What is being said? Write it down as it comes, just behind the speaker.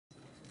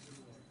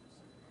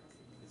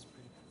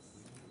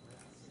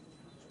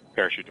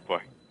Parachute deploy.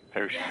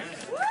 Parachute.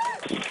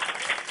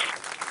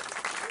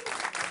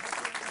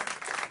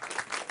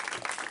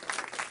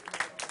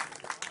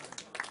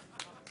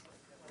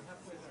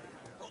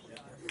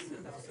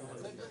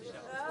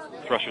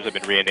 Thrusters have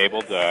been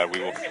re-enabled. We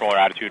will control our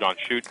attitude on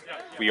chute.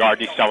 We are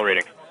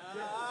decelerating.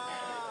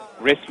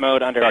 Wrist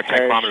mode under our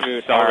 10 kilometers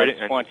parachute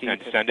decelerating are 20 and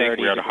to descending.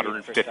 30 We are at degrees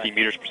 150 per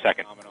meters per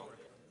second.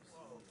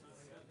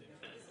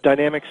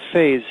 Dynamics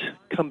phase.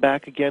 Come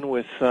back again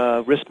with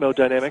wrist mode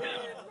dynamics.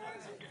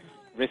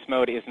 Wrist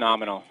mode is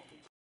nominal.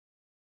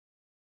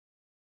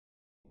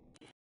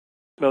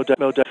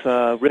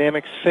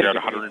 Dynamics phase. We are at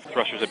 100.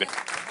 Thrusters have been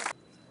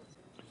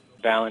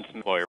Balance.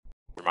 deploy.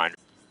 Reminder.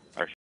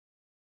 Parachute.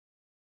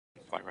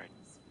 Fly right.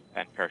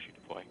 And parachute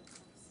deploy.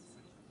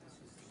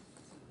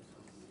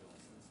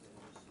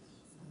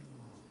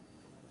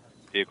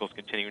 Vehicles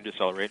continuing to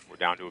decelerate. We're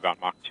down to about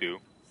Mach 2.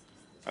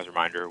 As a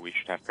reminder, we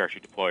should have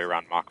parachute deploy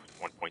around Mach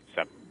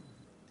 1.7.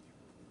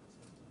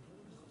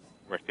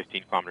 We're at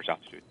 15 kilometers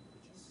altitude.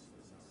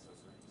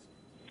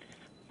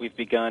 We've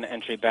begun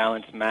entry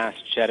balance mass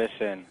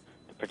jettison.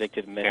 The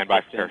predicted mid Standby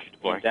for distance parachute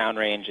deploy. and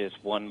downrange is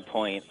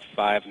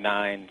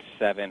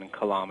 1.597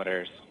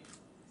 kilometers.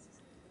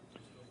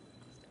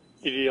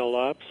 EDL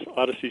Ops,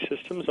 Odyssey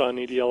Systems on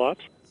EDL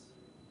Ops.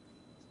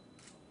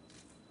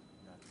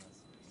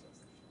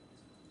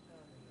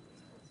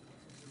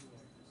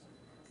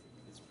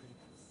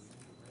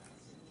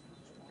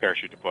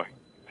 Parachute deploy.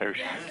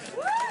 Parachute.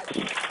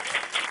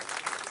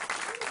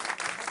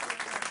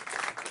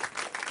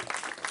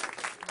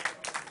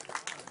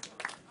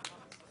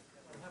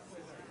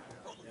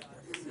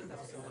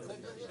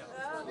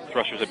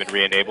 Thrusters have been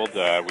re-enabled.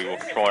 We will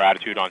control our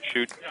attitude on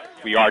chute.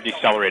 We are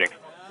decelerating.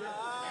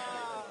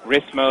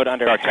 Wrist mode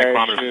under Our 10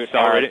 kilometers parachute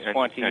decelerating are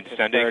 20 and to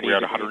descending. 30 We are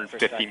at degrees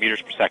 150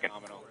 meters per second.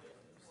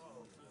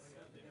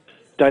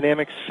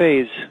 Dynamics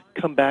phase.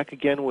 Come back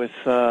again with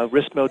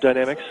wrist mode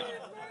dynamics.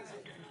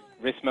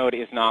 Wrist mode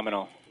is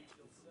nominal.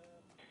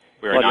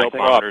 We are 9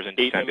 kilometers and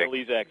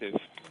descending. active.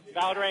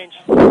 Valid range.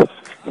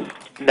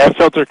 Net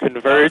filter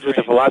converged with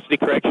a velocity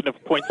correction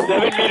of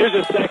 0.7 meters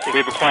a second.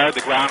 We've acquired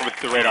the ground with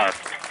the radar.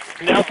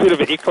 An altitude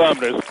of 8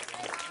 kilometers.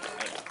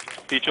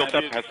 Speed chill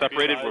has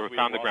separated. We've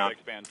found the ground.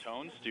 Expand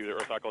tones due to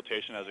earth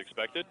occultation as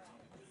expected.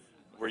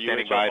 We're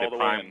standing by to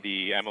prime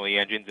the MLE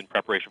engines in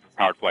preparation for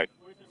powered flight.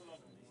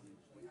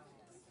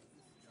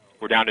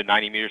 We're down to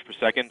 90 meters per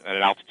second at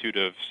an altitude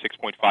of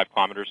 6.5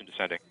 kilometers and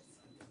descending.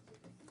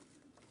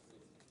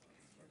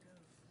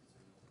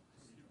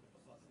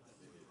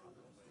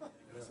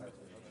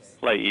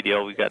 Flight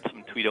EDL, we got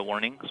some Tweedo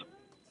warnings.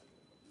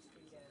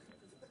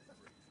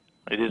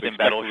 It is in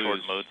battle short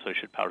mode, so I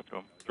should power through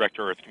them. Direct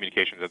to Earth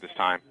communications at this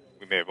time.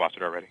 We may have lost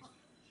it already.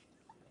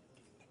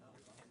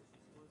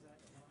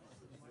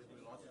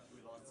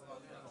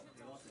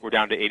 We're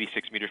down to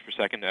 86 meters per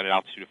second at an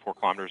altitude of 4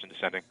 kilometers and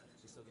descending.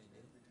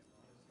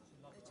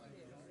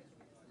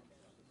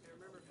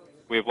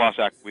 We've lost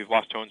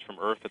tones from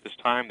Earth at this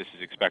time. This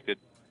is expected.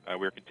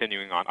 We're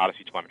continuing on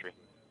Odyssey telemetry.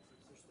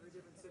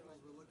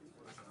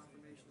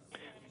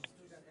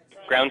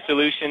 Ground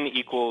solution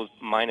equals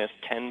minus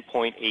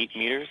 10.8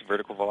 meters,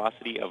 vertical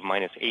velocity of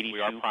minus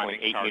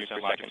 82.8 meters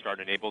per second. Start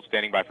enabled,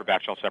 standing by for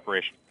backshell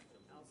separation.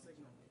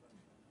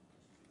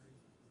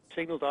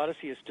 Signal to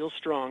Odyssey is still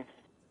strong.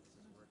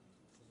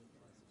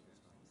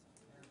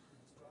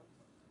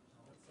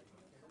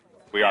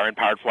 We are in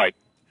powered flight.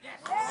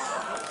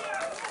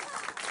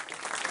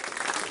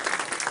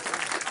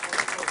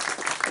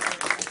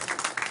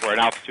 We're at an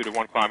altitude of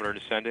 1 kilometer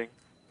descending,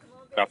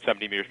 about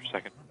 70 meters per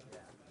second.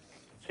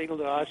 Signal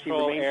to Odyssey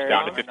remains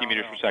down to 50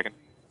 meters per second,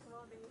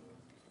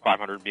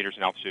 500 meters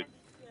in altitude.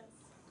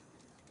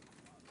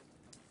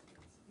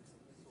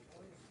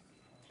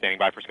 Standing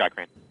by for sky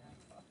crane.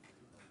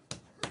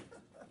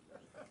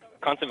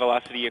 Constant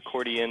velocity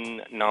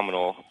accordion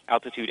nominal,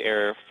 altitude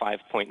error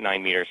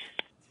 5.9 meters.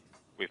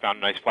 We found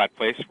a nice flat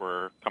place.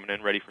 We're coming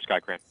in ready for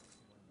sky crane.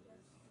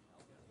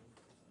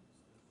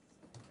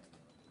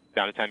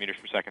 Down to 10 meters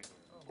per second,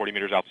 40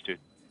 meters altitude.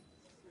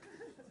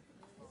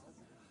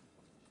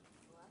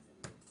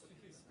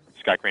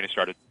 Sky crane has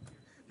started.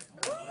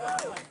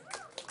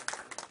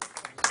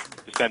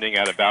 Descending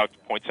at about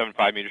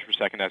 0.75 meters per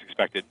second as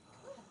expected.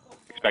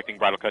 Expecting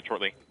bridle cut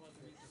shortly.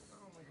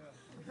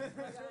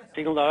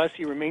 Signal to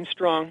Odyssey remains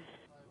strong.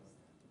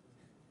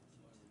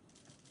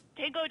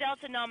 Tango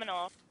Delta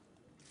nominal.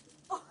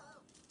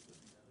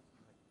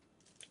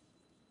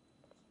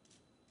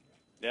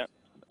 Yep.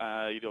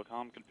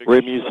 EDLCom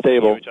configuration. Rim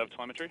stable. UHF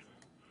telemetry.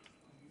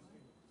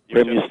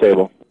 Rim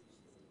stable.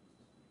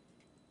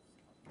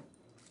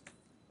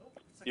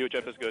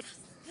 UHF is good.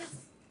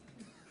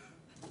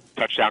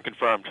 Touchdown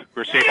confirmed.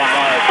 We're safe on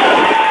Mars.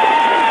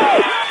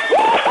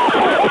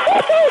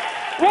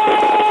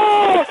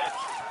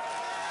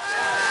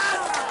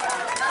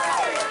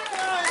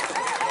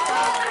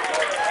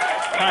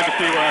 Time to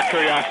see where our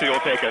curiosity will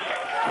take us.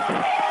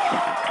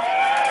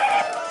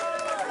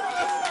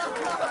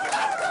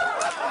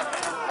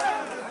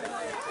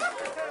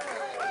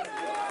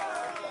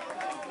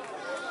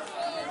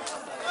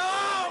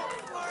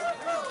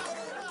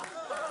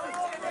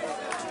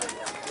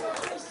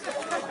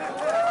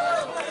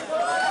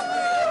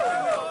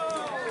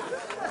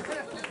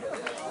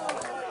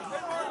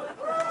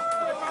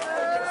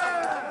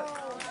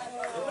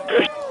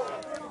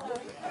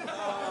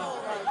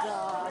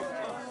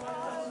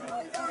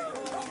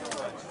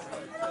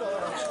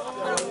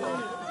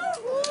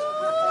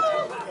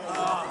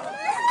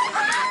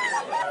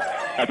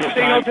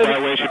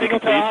 Skyway should be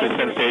complete. The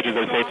descent stages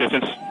are safe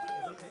distance.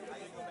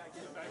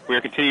 We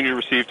are continuing to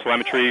receive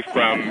telemetry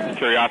from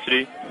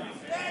Curiosity.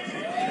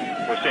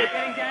 We're safe.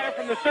 Getting data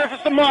from the surface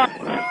of Mars.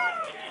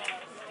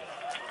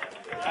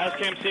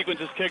 ASCAM sequence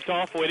is kicked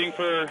off, waiting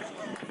for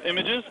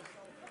images.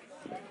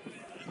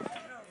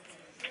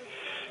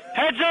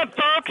 Heads up,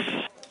 folks!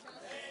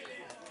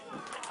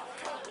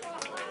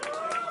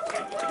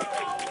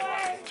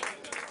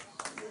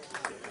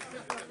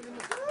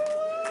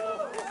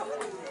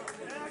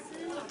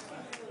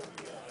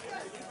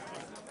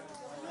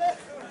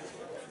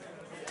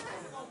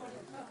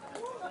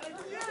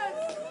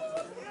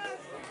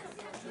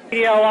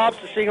 EDL ops,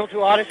 the signal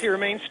to Odyssey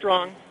remains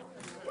strong.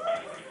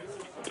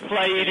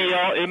 Flight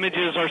EDL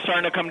images are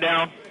starting to come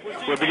down.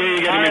 We're beginning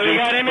to get images we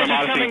got images from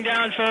Odyssey. coming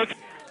down, folks.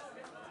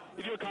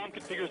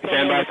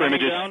 Stand by for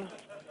images.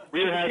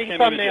 Taking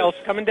thumbnails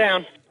coming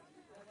down.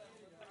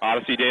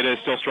 Odyssey data is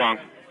still strong.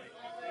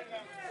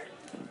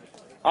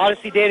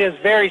 Odyssey data is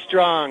very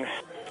strong.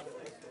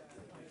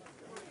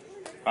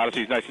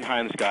 Odyssey is nice and high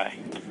in the sky.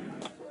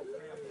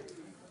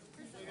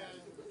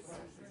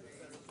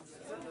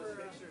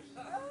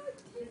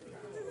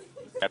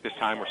 At this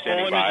time, we're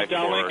standing by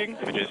for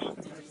images.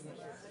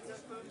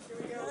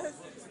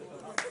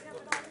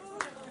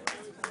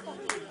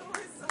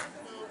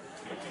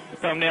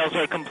 Thumbnails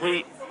are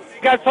complete.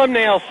 Got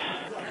thumbnails.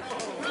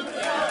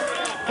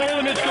 Full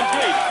image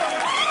complete.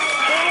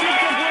 Full image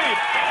complete.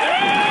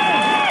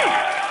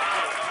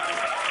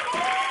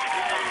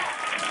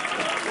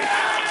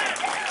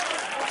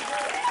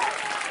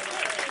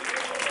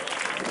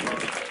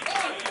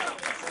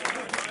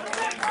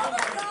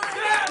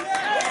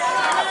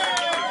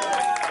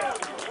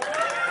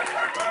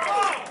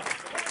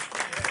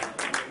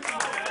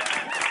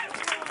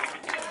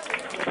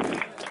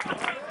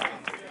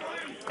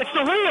 It's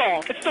the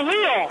wheel! It's the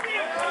wheel!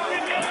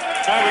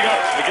 There we go.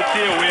 We can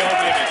see a wheel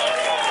image.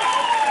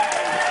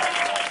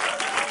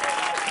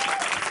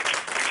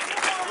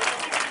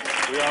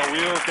 We are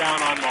wheels down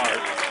on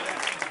Mars.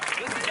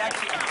 This is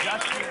actually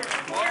adjusting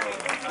warming.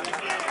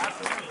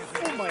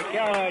 Oh my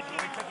God.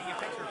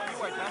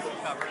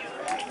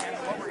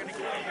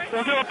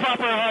 We'll do a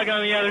proper hug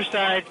on the other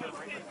side.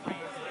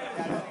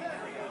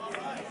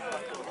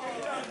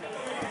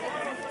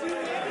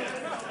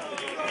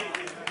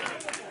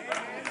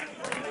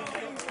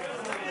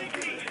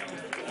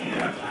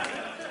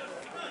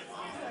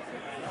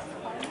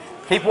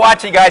 Keep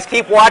watching, guys.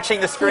 Keep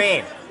watching the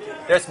screen.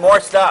 There's more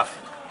stuff.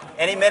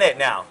 Any minute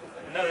now.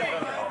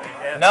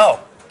 No,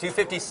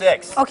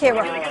 2:56. Okay,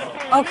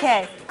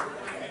 okay.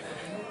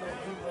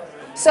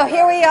 So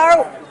here we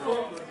are.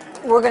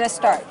 We're going to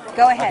start.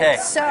 Go ahead. Okay.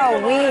 So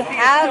we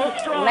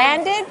have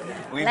landed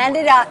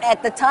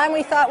at the time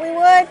we thought we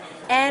would,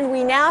 and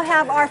we now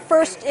have our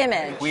first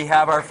image. We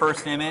have our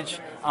first image.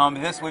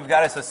 We've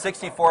got us a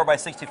 64 by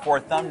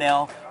 64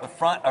 thumbnail.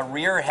 A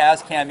rear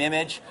has-cam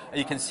image.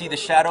 You can see the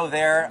shadow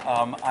there.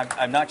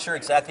 I'm not sure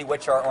exactly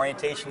which our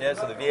orientation is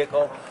of the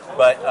vehicle,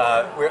 but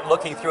we're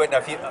looking through it.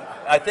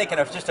 I think in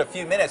just a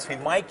few minutes we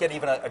might get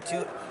even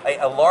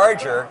a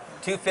larger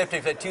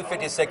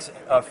 256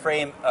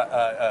 frame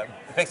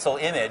pixel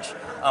image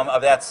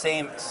of that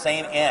same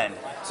end.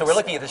 So we're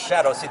looking at the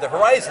shadow. See, the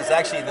horizon is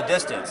actually in the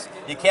distance.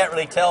 You can't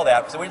really tell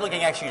that. So we're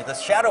looking actually at the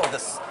shadow of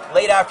this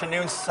late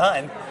afternoon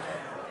sun.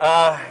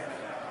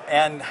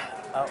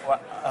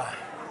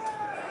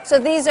 So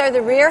these are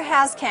the rear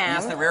has-cams.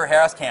 These are the rear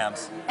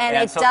has-cams. And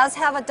it does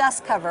have a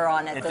dust cover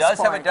on it. It does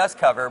have a dust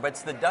cover, but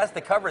it's the dust.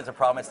 The cover is a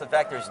problem. It's the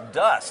fact there's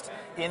dust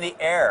in the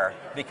air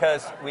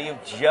because we've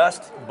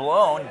just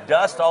blown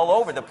dust all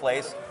over the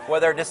place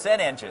with our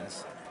descent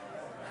engines.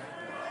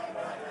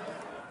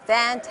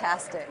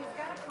 Fantastic.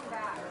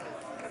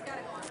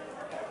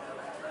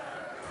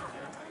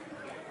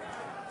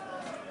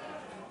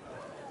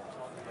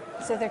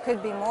 So there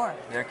could be more.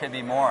 There could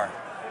be more.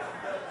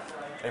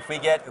 If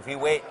we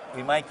wait,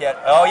 we might get.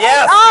 Oh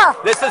yes! Ah!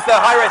 This is the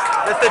high res.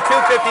 This is the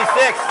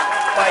 256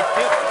 by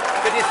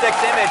 256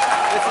 image.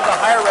 This is a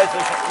higher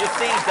resolution. You're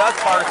seeing dust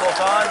particles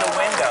on the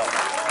window.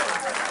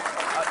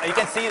 You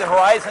can see the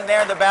horizon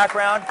there in the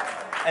background,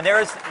 and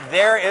there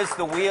is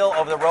the wheel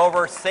of the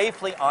rover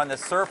safely on the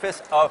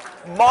surface of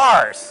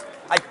Mars.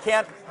 I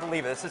can't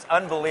believe it. This is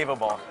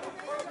unbelievable.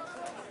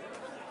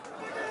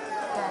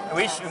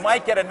 We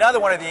might get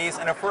another one of these,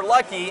 and if we're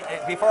lucky,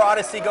 before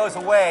Odyssey goes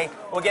away,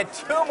 we'll get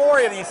 2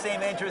 more of these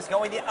same images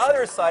going the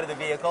other side of the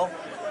vehicle,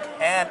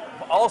 and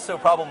also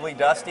probably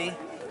dusty.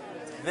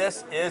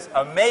 This is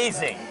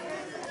amazing.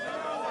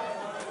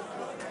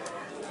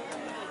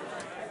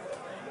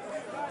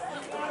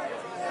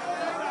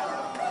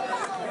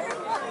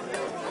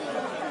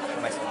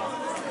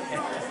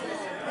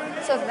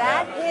 So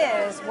that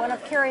is one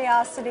of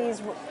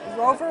Curiosity's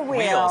rover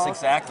wheels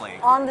exactly.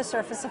 On the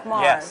surface of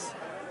Mars. Yes.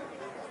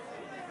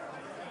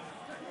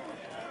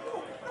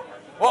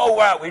 Whoa!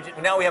 Wow!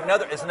 Now we have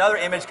another. Is another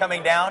image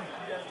coming down?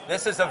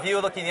 This is a view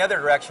looking the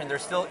other direction.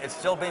 It's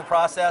still being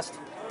processed.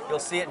 You'll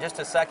see it in just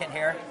a second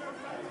here.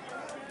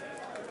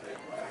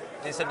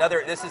 This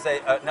is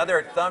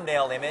another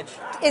thumbnail image.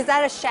 Is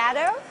that a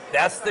shadow?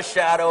 That's the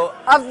shadow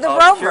of the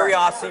rover.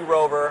 Curiosity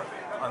rover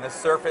on the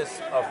surface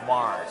of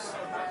Mars.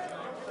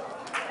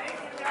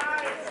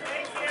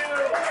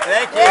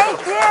 Thank you.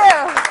 Thank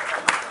you.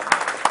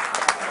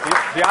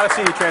 The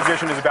Odyssey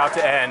transition is about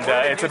to end.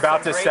 It's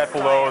about to set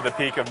below the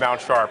peak of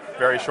Mount Sharp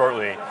very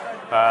shortly.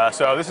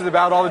 So this is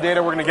about all the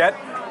data we're going to get,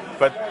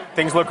 but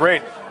things look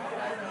great.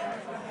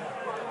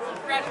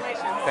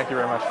 Congratulations. Thank you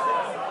very much.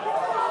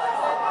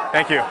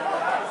 Thank you.